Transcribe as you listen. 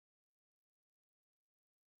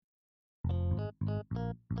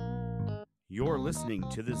You're listening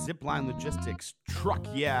to the Zipline Logistics Truck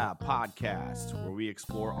Yeah podcast, where we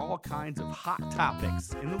explore all kinds of hot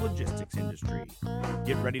topics in the logistics industry.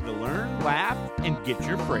 Get ready to learn, laugh, and get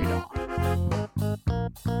your freight on.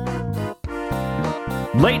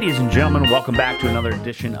 Ladies and gentlemen, welcome back to another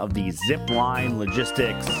edition of the Zipline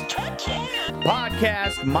Logistics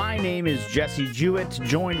podcast. My name is Jesse Jewett.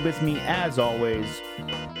 Joined with me, as always,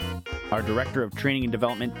 our Director of Training and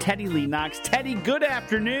Development, Teddy Lee Knox. Teddy, good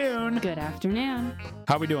afternoon. Good afternoon.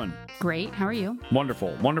 How are we doing? Great. How are you?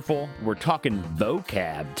 Wonderful. Wonderful. We're talking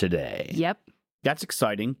vocab today. Yep. That's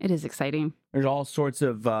exciting. It is exciting. There's all sorts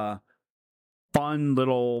of fun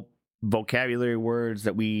little vocabulary words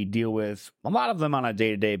that we deal with, a lot of them on a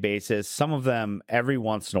day-to-day basis, some of them every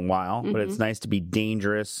once in a while, but it's nice to be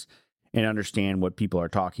dangerous and understand what people are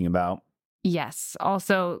talking about. Yes.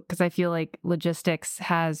 Also, because I feel like logistics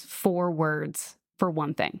has 4 words for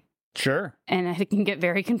one thing. Sure. And it can get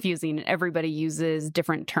very confusing. Everybody uses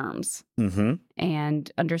different terms. Mm-hmm.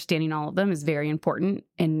 And understanding all of them is very important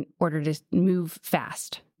in order to move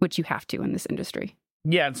fast, which you have to in this industry.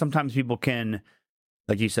 Yeah, and sometimes people can,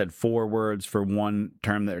 like you said, 4 words for one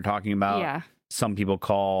term that they're talking about. Yeah. Some people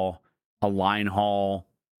call a line haul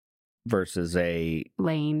versus a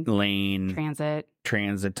Lane,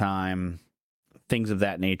 transit time, things of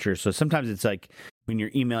that nature. So sometimes it's like when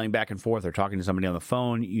you're emailing back and forth or talking to somebody on the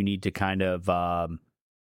phone, you need to kind of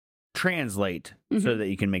translate so that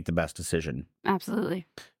you can make the best decision. Absolutely.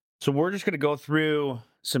 So we're just going to go through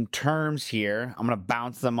some terms here. I'm going to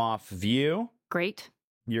bounce them off of you. Great.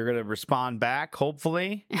 You're going to respond back,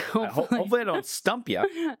 hopefully. Hopefully I don't stump you.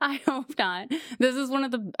 I hope not. This is one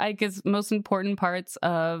of the, I guess, most important parts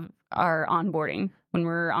of our onboarding. When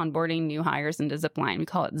we're onboarding new hires into Zipline, we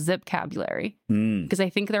call it Zipcabulary. Because I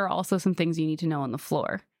think there are also some things you need to know on the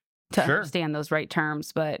floor to understand those right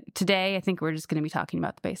terms. But today, I think we're just going to be talking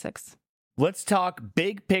about the basics. Let's talk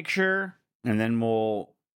big picture, and then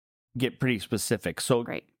we'll get pretty specific. So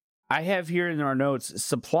Great. I have here in our notes,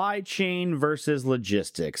 supply chain versus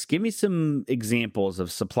logistics. Give me some examples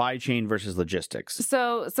of supply chain versus logistics.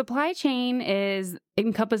 So supply chain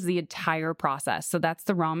encompasses the entire process. So that's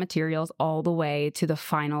the raw materials all the way to the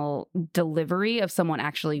final delivery of someone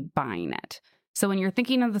actually buying it. So when you're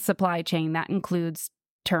thinking of the supply chain, that includes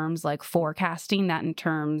terms like forecasting, that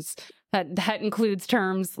includes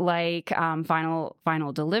terms like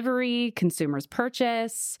final delivery, consumer's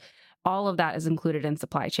purchase. All of that is included in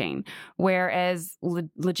supply chain, whereas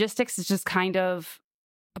logistics is just kind of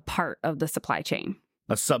a part of the supply chain.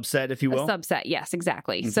 A subset, if you will? A subset, yes,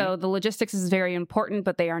 exactly. So the logistics is very important,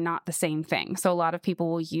 but they are not the same thing. So a lot of people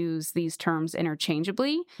will use these terms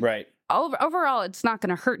interchangeably. Right. Overall, it's not going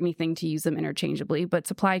to hurt anything to use them interchangeably, but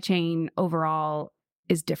supply chain overall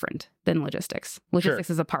is different than logistics. Logistics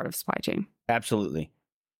is a part of supply chain. Absolutely.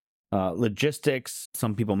 Logistics,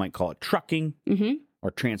 some people might call it trucking. Or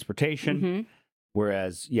transportation,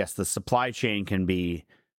 whereas, yes, the supply chain can be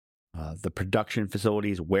the production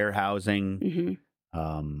facilities, warehousing,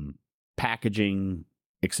 packaging,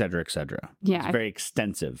 et cetera, et cetera. Yeah. It's very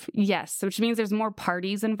extensive. Yes, which means there's more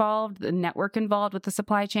parties involved. The network involved with the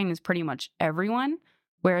supply chain is pretty much everyone,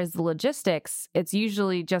 whereas the logistics, it's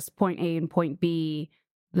usually just point A and point B,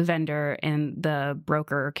 the vendor and the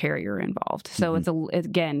broker or carrier involved. So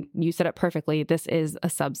again, you said it perfectly. This is a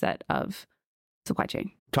subset of supply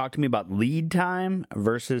chain. Talk to me about lead time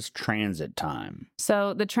versus transit time.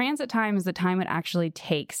 So the transit time is the time it actually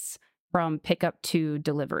takes from pickup to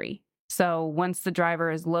delivery. So once the driver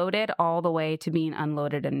is loaded all the way to being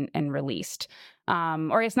unloaded and released.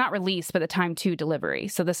 Or it's not released, but the time to delivery.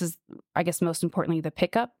 So this is, I guess, most importantly, the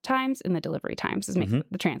pickup times and the delivery times is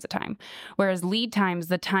the transit time. Whereas lead time is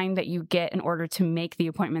the time that you get in order to make the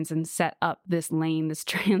appointments and set up this lane, this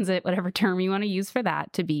transit, whatever term you want to use for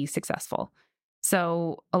that to be successful.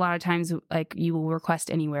 So a lot of times, like, you will request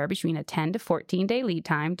anywhere between a 10 to 14 day lead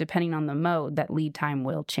time, depending on the mode. That lead time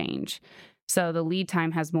will change. So the lead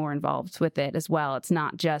time has more involved with it as well. It's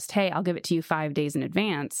not just, hey, I'll give it to you 5 days in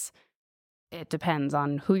advance. It depends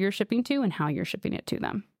on who you're shipping to and how you're shipping it to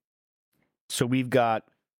them. So we've got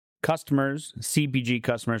customers, CPG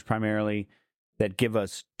customers primarily, that give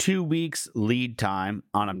us 2 weeks lead time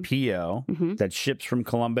on a PO that ships from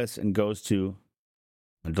Columbus and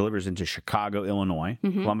delivers into Chicago, Illinois,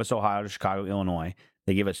 Columbus, Ohio to Chicago, Illinois.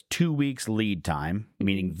 They give us 2 weeks lead time,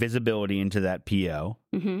 meaning visibility into that PO.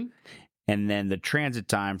 And then the transit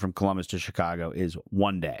time from Columbus to Chicago is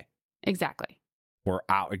 1 day. Exactly. Or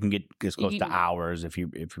out. It can get as close to hours if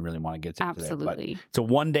you really want to get to absolutely. It's a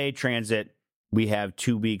 1 day transit we have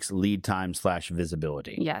 2 weeks lead time /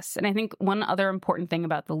 visibility. Yes. And I think one other important thing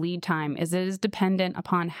about the lead time is it is dependent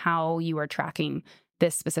upon how you are tracking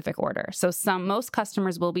this specific order. So most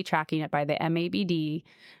customers will be tracking it by the MABD,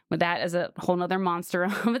 but that is a whole nother monster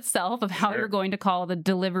of itself of how you're going to call the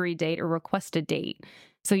delivery date or requested date.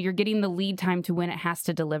 So you're getting the lead time to when it has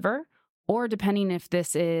to deliver, or depending if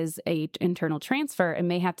this is a internal transfer, it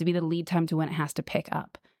may have to be the lead time to when it has to pick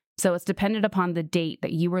up. So it's dependent upon the date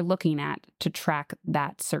that you were looking at to track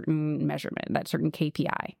that certain measurement, that certain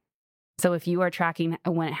KPI. So if you are tracking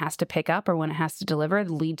when it has to pick up or when it has to deliver,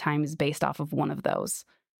 the lead time is based off of one of those.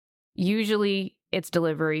 Usually it's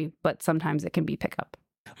delivery, but sometimes it can be pickup.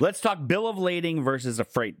 Let's talk bill of lading versus a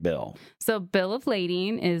freight bill. So bill of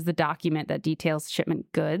lading is the document that details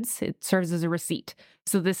shipment goods. It serves as a receipt.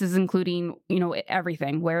 So this is including,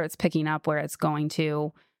 everything, where it's picking up, where it's going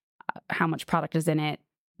to, how much product is in it,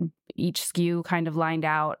 each SKU kind of lined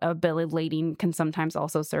out. A bill of lading can sometimes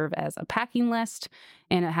also serve as a packing list,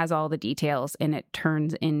 and it has all the details, and it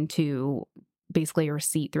turns into basically a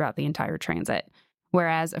receipt throughout the entire transit.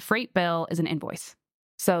 Whereas a freight bill is an invoice.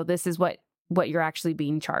 So this is what you're actually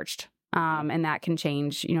being charged. And that can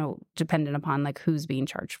change, dependent upon like who's being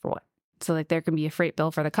charged for what. So like there can be a freight bill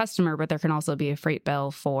for the customer, but there can also be a freight bill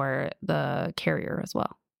for the carrier as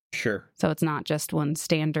well. Sure. So it's not just one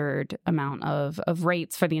standard amount of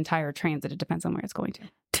rates for the entire transit. It depends on where it's going to.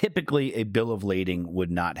 Typically, a bill of lading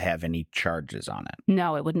would not have any charges on it.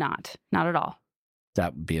 No, it would not. Not at all.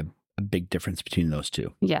 That would be a big difference between those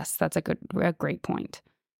two. Yes, that's a great point.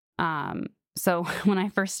 So when I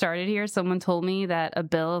first started here, someone told me that a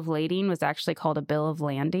bill of lading was actually called a bill of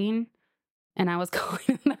landing. And I was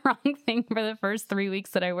calling the wrong thing for the first 3 weeks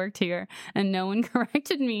that I worked here. And no one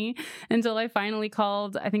corrected me until I finally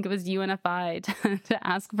called, I think it was UNFI, to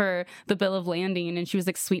ask for the bill of landing. And she was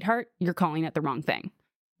like, sweetheart, you're calling it the wrong thing.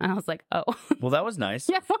 And I was like, oh. Well, that was nice.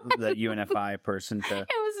 Yeah. That UNFI person to it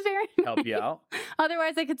was very help you out.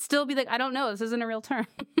 Otherwise, I could still be like, I don't know. This isn't a real term.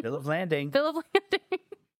 Bill of landing. Bill of landing.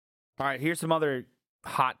 All right, here's some other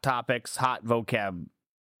hot topics, hot vocab.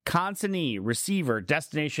 Consignee, receiver,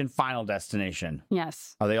 destination, final destination.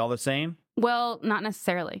 Yes. Are they all the same? Well, not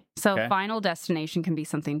necessarily. So Okay. Final destination can be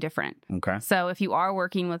something different. Okay. So if you are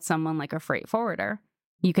working with someone like a freight forwarder,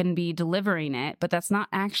 you can be delivering it, but that's not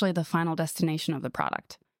actually the final destination of the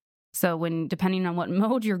product. So depending on what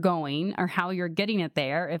mode you're going or how you're getting it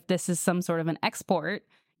there, if this is some sort of an export,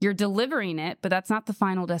 you're delivering it, but that's not the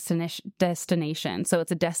final destination. So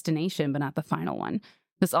it's a destination, but not the final one.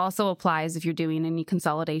 This also applies if you're doing any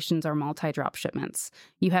consolidations or multi-drop shipments.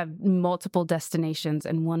 You have multiple destinations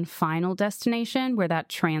and one final destination where that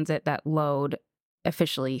transit, that load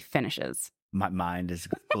officially finishes. My mind is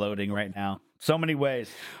exploding right now. So many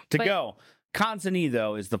ways to go. Consignee,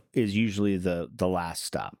 though, is usually the last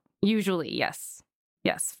stop. Usually, yes.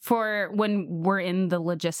 Yes. For when we're in the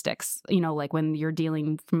logistics, like when you're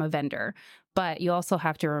dealing from a vendor. But you also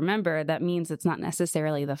have to remember that means it's not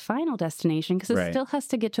necessarily the final destination because it still has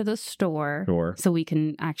to get to the store so we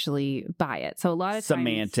can actually buy it. So a lot of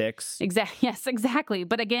semantics. Yes, exactly.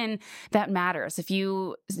 But again, that matters. If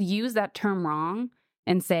you use that term wrong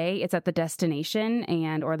and say it's at the destination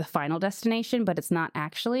or the final destination, but it's not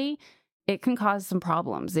actually, it can cause some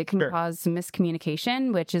problems. It can cause some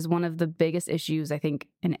miscommunication, which is one of the biggest issues, I think,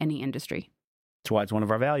 in any industry. That's why it's one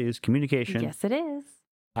of our values, communication. Yes, it is.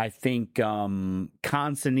 I think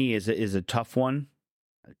consignee is a tough one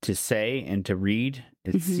to say and to read.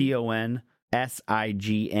 It's Consignee.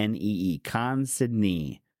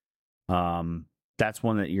 Consignee. That's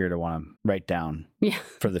one that you're going to want to write down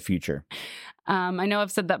for the future. I know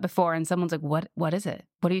I've said that before, and someone's like, "What is it?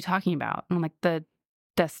 What are you talking about?" And I'm like,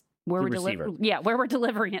 where we're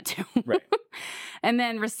delivering it to. Right. And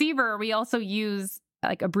then receiver, we also use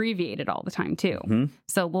like abbreviated all the time too. Mm-hmm.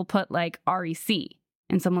 So we'll put like REC.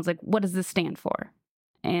 And someone's like, what does this stand for?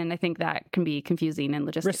 And I think that can be confusing in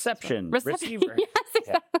logistics. Reception. Receiver. Yes,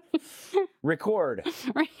 exactly. Yeah. Record.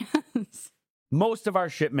 Yes. Most of our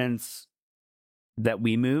shipments that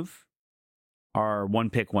we move are one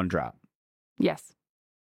pick, one drop. Yes.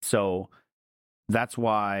 So that's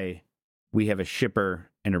why we have a shipper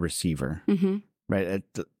and a receiver. Mm-hmm. Right?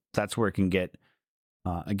 That's where it can get,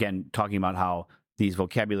 again, talking about how these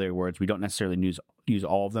vocabulary words, we don't necessarily use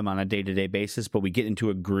all of them on a day-to-day basis, but we get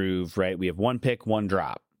into a groove, right? We have one pick, one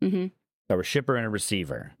drop. Mm-hmm. So a shipper and a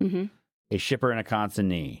receiver. Mm-hmm. A shipper and a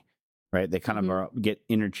consignee, right? They kind of get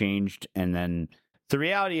interchanged. And then the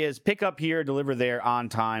reality is pick up here, deliver there on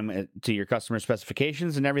time to your customer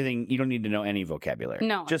specifications and everything. You don't need to know any vocabulary.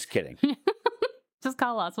 No. Just kidding. Just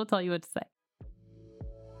call us. We'll tell you what to say.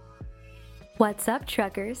 What's up,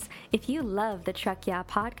 truckers? If you love the Truck Yeah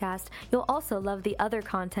podcast, you'll also love the other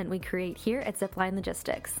content we create here at Zipline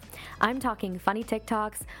Logistics. I'm talking funny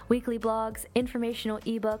TikToks, weekly blogs, informational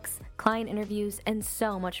ebooks, client interviews, and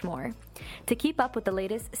so much more. To keep up with the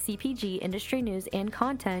latest CPG industry news and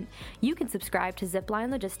content, you can subscribe to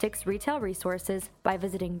Zipline Logistics retail resources by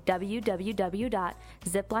visiting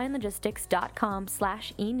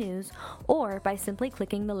www.ziplinelogistics.com/e-news or by simply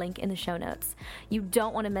clicking the link in the show notes. You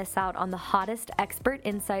don't want to miss out on the hottest expert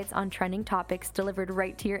insights on trending topics delivered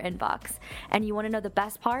right to your inbox. And you want to know the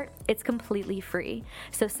best part? It's completely free.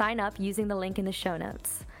 So sign up using the link in the show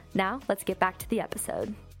notes. Now, let's get back to the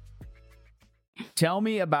episode. Tell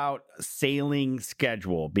me about sailing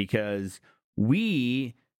schedule, because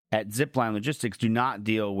we at Zipline Logistics do not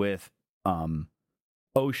deal with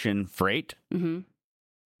ocean freight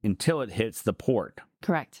until it hits the port.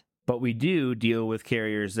 Correct. But we do deal with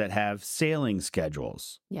carriers that have sailing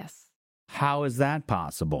schedules. Yes. How is that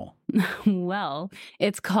possible? Well,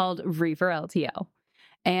 it's called Reefer LTL,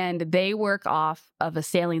 and they work off of a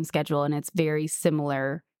sailing schedule, and it's very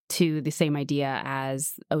similar to the same idea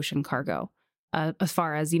as ocean cargo. As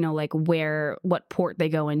far as, like what port they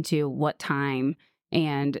go into, what time,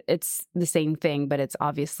 and it's the same thing, but it's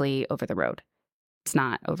obviously over the road. It's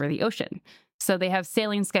not over the ocean. So they have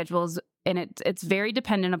sailing schedules, and it's very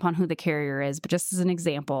dependent upon who the carrier is. But just as an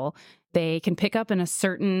example, they can pick up in a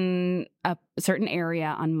certain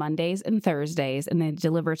area on Mondays and Thursdays, and they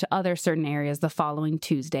deliver to other certain areas the following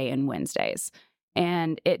Tuesday and Wednesdays.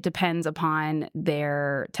 And it depends upon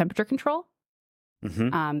their temperature control,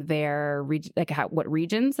 what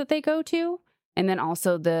regions that they go to, and then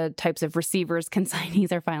also the types of receivers,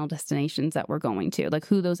 consignees, or final destinations that we're going to, like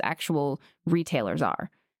who those actual retailers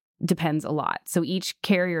are. Depends a lot. So each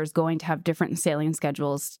carrier is going to have different sailing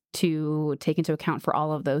schedules to take into account for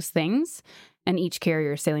all of those things. And each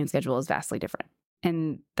carrier's sailing schedule is vastly different.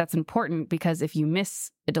 And that's important because if you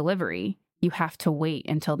miss a delivery, you have to wait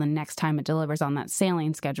until the next time it delivers on that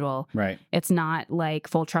sailing schedule. Right. It's not like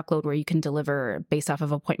full truckload where you can deliver based off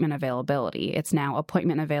of appointment availability. It's now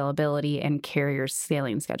appointment availability and carrier's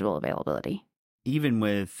sailing schedule availability. Even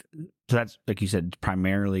with, so that's, like you said,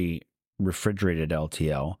 primarily refrigerated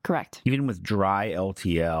LTL. Correct. Even with dry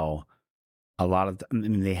LTL, a lot of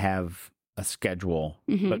they have a schedule,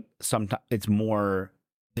 but sometimes it's more,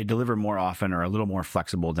 they deliver more often or a little more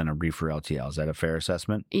flexible than a reefer LTL. Is that a fair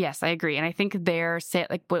assessment? Yes, I agree. And I think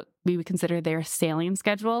what we would consider their sailing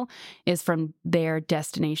schedule is from their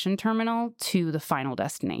destination terminal to the final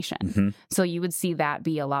destination. So you would see that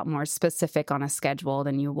be a lot more specific on a schedule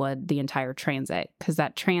than you would the entire transit, because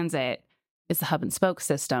that transit is the hub and spoke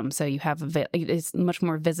system. So you have it's much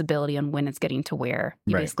more visibility on when it's getting to where.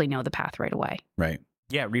 You basically know the path right away. Right.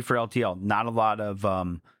 Yeah, reefer LTL, not a lot of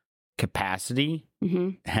capacity,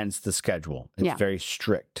 hence the schedule. It's very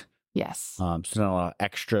strict. Yes. So not a lot of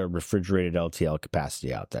extra refrigerated LTL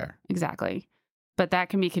capacity out there. Exactly. But that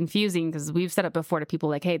can be confusing because we've said it before to people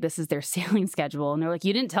like, hey, this is their sailing schedule. And they're like,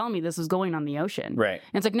 you didn't tell me this was going on the ocean. Right.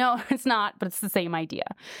 And it's like, no, it's not, but it's the same idea.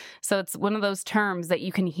 So it's one of those terms that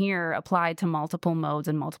you can hear applied to multiple modes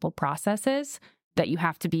and multiple processes that you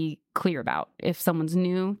have to be clear about. If someone's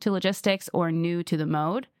new to logistics or new to the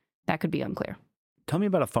mode, that could be unclear. Tell me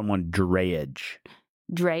about a fun one, drayage.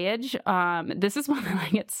 Drayage. This is one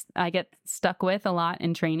that I get stuck with a lot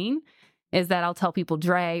in training. Is that I'll tell people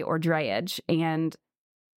dray or drayage, and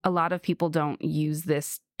a lot of people don't use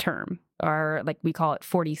this term, or like we call it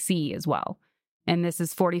 40C as well. And this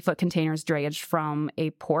is 40-foot containers drayage from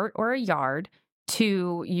a port or a yard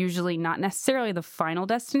to usually not necessarily the final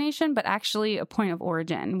destination, but actually a point of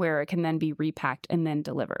origin where it can then be repacked and then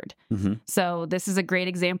delivered. So this is a great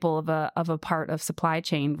example of a part of supply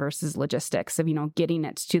chain versus logistics of, getting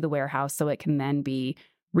it to the warehouse so it can then be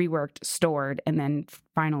reworked, stored, and then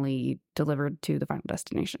finally delivered to the final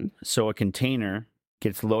destination. So a container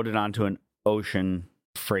gets loaded onto an ocean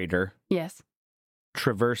freighter. Yes.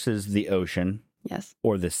 Traverses the ocean. Yes.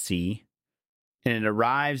 Or the sea. And it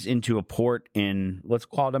arrives into a port in, let's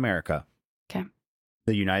call it America. Okay.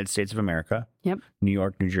 The United States of America. Yep. New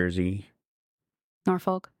York, New Jersey.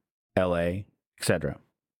 Norfolk. LA, etc.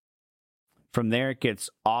 From there, it gets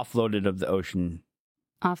offloaded of the ocean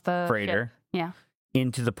off the freighter. Ship. Yeah.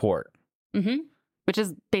 Into the port. Which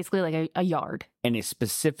is basically like a yard. And a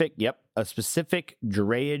specific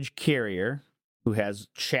drayage carrier who has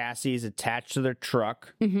chassis attached to their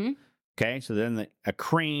truck. Okay, so then a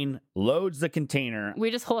crane loads the container.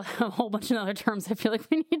 We just hold a whole bunch of other terms I feel like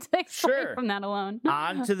we need to explain from that alone.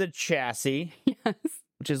 Onto the chassis. Yes.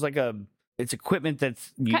 Which is it's equipment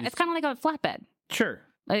that's used. It's kind of like a flatbed. Sure.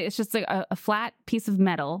 It's just like a flat piece of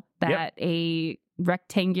metal that a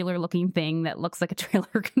rectangular looking thing that looks like a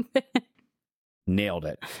trailer can fit. Nailed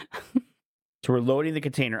it. So we're loading the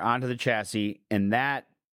container onto the chassis, and that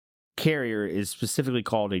carrier is specifically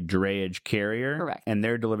called a drayage carrier. Correct. And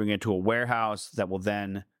they're delivering it to a warehouse that will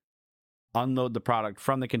then unload the product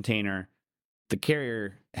from the container. The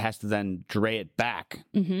carrier has to then dray it back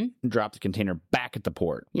and drop the container back at the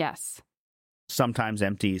port. Yes. Sometimes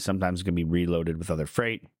empty, sometimes it can be reloaded with other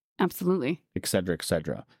freight. Absolutely. Et cetera, et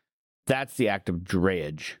cetera. That's the act of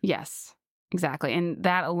drayage. Yes, exactly. And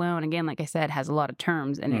that alone, again, like I said, has a lot of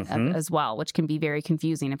terms in it as well, which can be very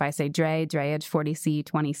confusing. If I say drayage, 40C,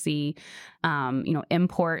 20C,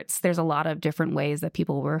 imports, there's a lot of different ways that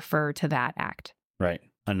people refer to that act. Right.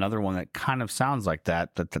 Another one that kind of sounds like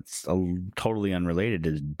that's totally unrelated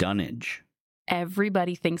is dunnage.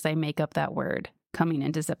 Everybody thinks I make up that word coming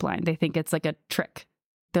into Zipline. They think it's like a trick.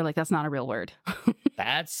 They're like, that's not a real word.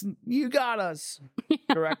 You got us,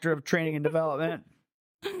 Director of Training and Development.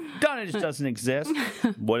 Dunnage doesn't exist.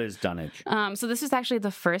 What is dunnage? So this is actually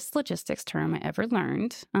the first logistics term I ever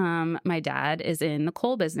learned. My dad is in the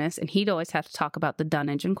coal business, and he'd always have to talk about the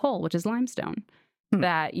dunnage in coal, which is limestone,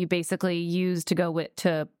 that you basically use to go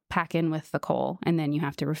to pack in with the coal, and then you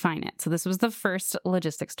have to refine it. So this was the first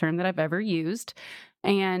logistics term that I've ever used.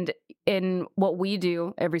 And in what we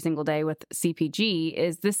do every single day with CPG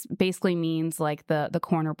is this basically means like the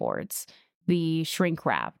corner boards, the shrink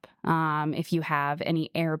wrap, if you have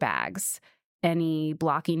any airbags, any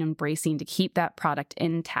blocking and bracing to keep that product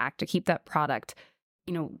intact, to keep that product,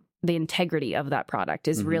 the integrity of that product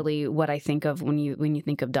is really what I think of when you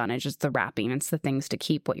think of dunnage. It's the wrapping. It's the things to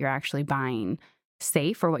keep what you're actually buying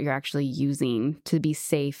safe, or what you're actually using to be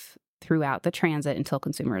safe throughout the transit until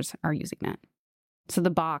consumers are using it. So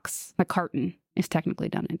the carton is technically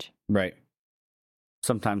dunnage. Right.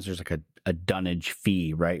 Sometimes there's like a dunnage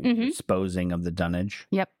fee, right? Disposing of the dunnage.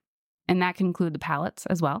 Yep. And that can include the pallets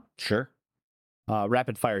as well. Sure.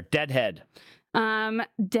 Rapid fire. Deadhead.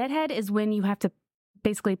 Deadhead is when you have to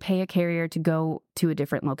basically pay a carrier to go to a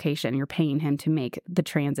different location. You're paying him to make the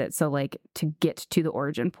transit. So like to get to the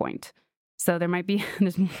origin point. So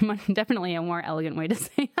there's definitely a more elegant way to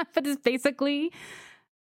say that, but it's basically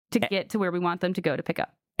to get to where we want them to go to pick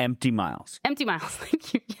up. Empty miles. Empty miles.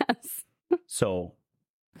 Thank you. Yes. So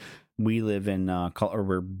we live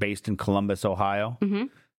we're based in Columbus, Ohio.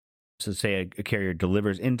 So say a carrier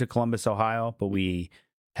delivers into Columbus, Ohio, but we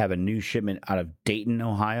have a new shipment out of Dayton,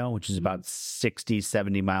 Ohio, which is about 60,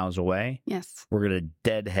 70 miles away. Yes. We're going to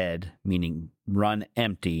deadhead, meaning run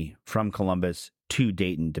empty from Columbus to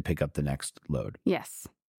Dayton to pick up the next load. Yes.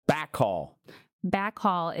 Backhaul.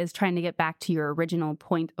 Backhaul is trying to get back to your original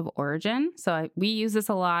point of origin. So we use this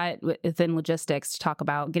a lot within logistics to talk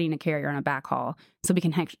about getting a carrier on a backhaul so we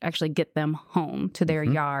can actually get them home to their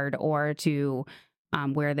yard or to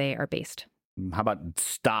where they are based. How about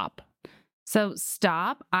stop? So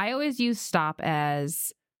stop, I always use stop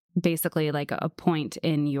as basically like a point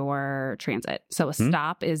in your transit. So a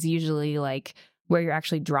stop is usually like where you're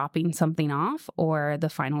actually dropping something off or the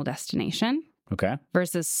final destination. Okay.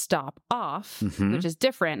 Versus stop off, which is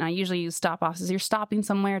different. I usually use stop off as you're stopping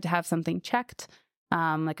somewhere to have something checked,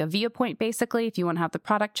 like a via point, basically, if you want to have the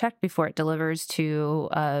product checked before it delivers to,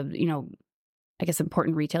 I guess,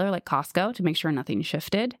 important retailer like Costco to make sure nothing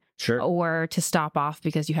shifted. Sure. Or to stop off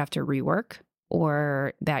because you have to rework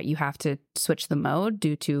or that you have to switch the mode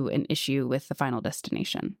due to an issue with the final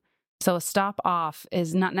destination. So a stop off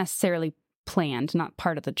is not necessarily planned, not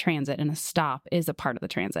part of the transit, and a stop is a part of the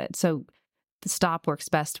transit. So the stop works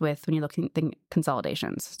best with when you're looking at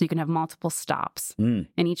consolidations. So you can have multiple stops, and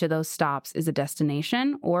each of those stops is a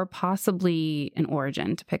destination or possibly an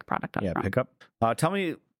origin to pick product up from. Pick up. Tell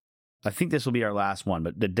me, I think this will be our last one,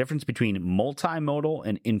 but the difference between multimodal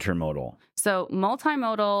and intermodal. So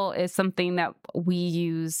multimodal is something that we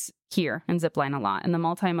use here in Zipline a lot. And the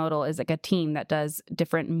multimodal is like a team that does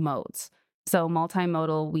different modes. So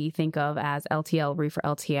multimodal we think of as LTL, reefer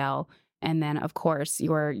LTL, and then, of course,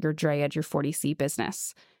 your drayage, your 40C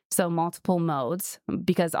business. So multiple modes,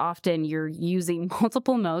 because often you're using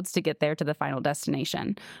multiple modes to get there to the final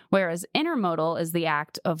destination. Whereas intermodal is the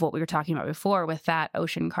act of what we were talking about before with that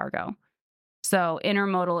ocean cargo. So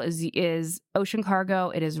intermodal is ocean cargo.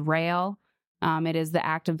 It is rail. It is the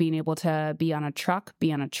act of being able to be on a truck,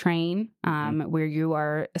 be on a train, where you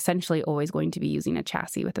are essentially always going to be using a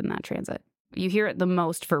chassis within that transit. You hear it the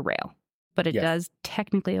most for rail, but it does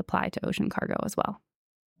technically apply to ocean cargo as well.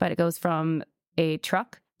 But it goes from a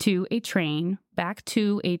truck to a train, back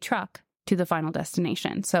to a truck to the final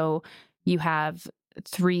destination. So you have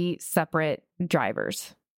 3 separate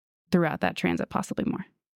drivers throughout that transit, possibly more.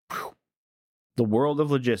 The world of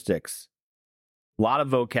logistics. A lot of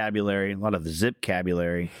vocabulary, a lot of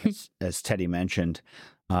zipcabulary, as Teddy mentioned.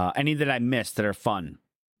 Any that I missed that are fun?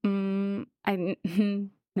 No.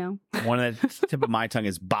 One at the tip of my tongue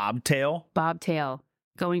is bobtail. Bobtail,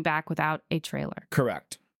 going back without a trailer.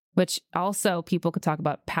 Correct. Which also people could talk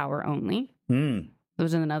about power only.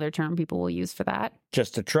 There's another term people will use for that.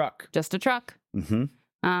 Just a truck. Just a truck.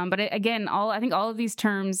 Mm-hmm. But again, I think all of these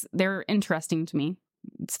terms, they're interesting to me.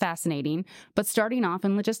 It's fascinating. But starting off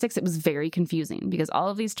in logistics, it was very confusing because all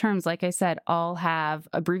of these terms, like I said, all have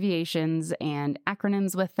abbreviations and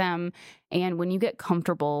acronyms with them. And when you get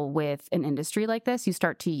comfortable with an industry like this, you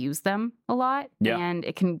start to use them a lot, and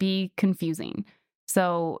it can be confusing.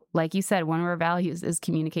 So like you said, one of our values is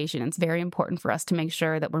communication. It's very important for us to make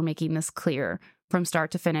sure that we're making this clear from start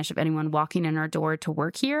to finish of anyone walking in our door to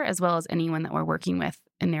work here, as well as anyone that we're working with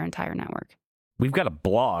in their entire network. We've got a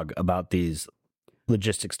blog about these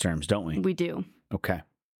logistics terms, don't we? We do. Okay.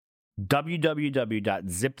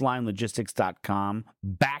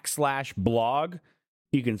 www.ziplinelogistics.com/blog.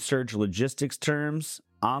 You can search logistics terms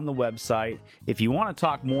on the website. If you want to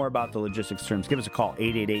talk more about the logistics terms, give us a call,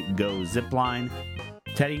 888-GO-ZIPLINE.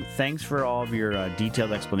 Teddy, thanks for all of your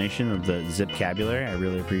detailed explanation of the zipcabulary. I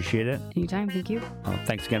really appreciate it. Anytime. Thank you.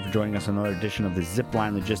 Thanks again for joining us on another edition of the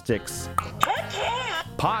Zipline Logistics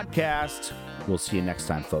podcast. We'll see you next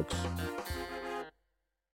time, folks.